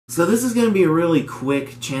So this is going to be a really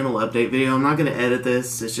quick channel update video. I'm not going to edit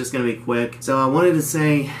this, it's just going to be quick. So I wanted to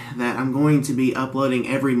say that I'm going to be uploading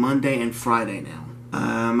every Monday and Friday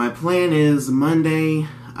now. My plan is Monday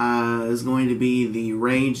is going to be the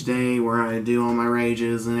rage day where I do all my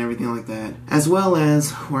rages and everything like that. As well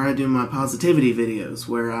as where I do my positivity videos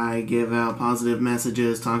where I give out positive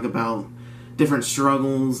messages, talk about different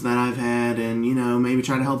struggles that I've had, and maybe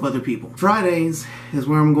try to help other people. Fridays is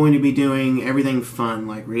where I'm going to be doing everything fun,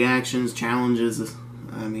 like reactions, challenges,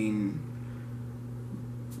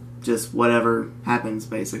 just whatever happens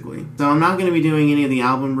basically. So I'm not going to be doing any of the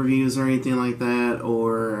album reviews or anything like that,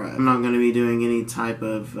 or I'm not going to be doing any type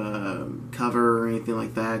of cover or anything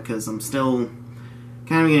like that, because I'm still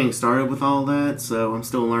kind of getting started with all that, so I'm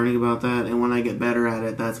still learning about that, and when I get better at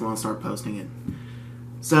it, that's when I'll start posting it.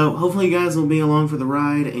 So hopefully you guys will be along for the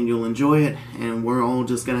ride and you'll enjoy it, and we're all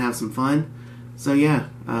just going to have some fun. So yeah,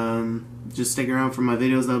 just stick around for my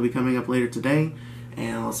videos that will be coming up later today,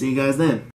 and I'll see you guys then.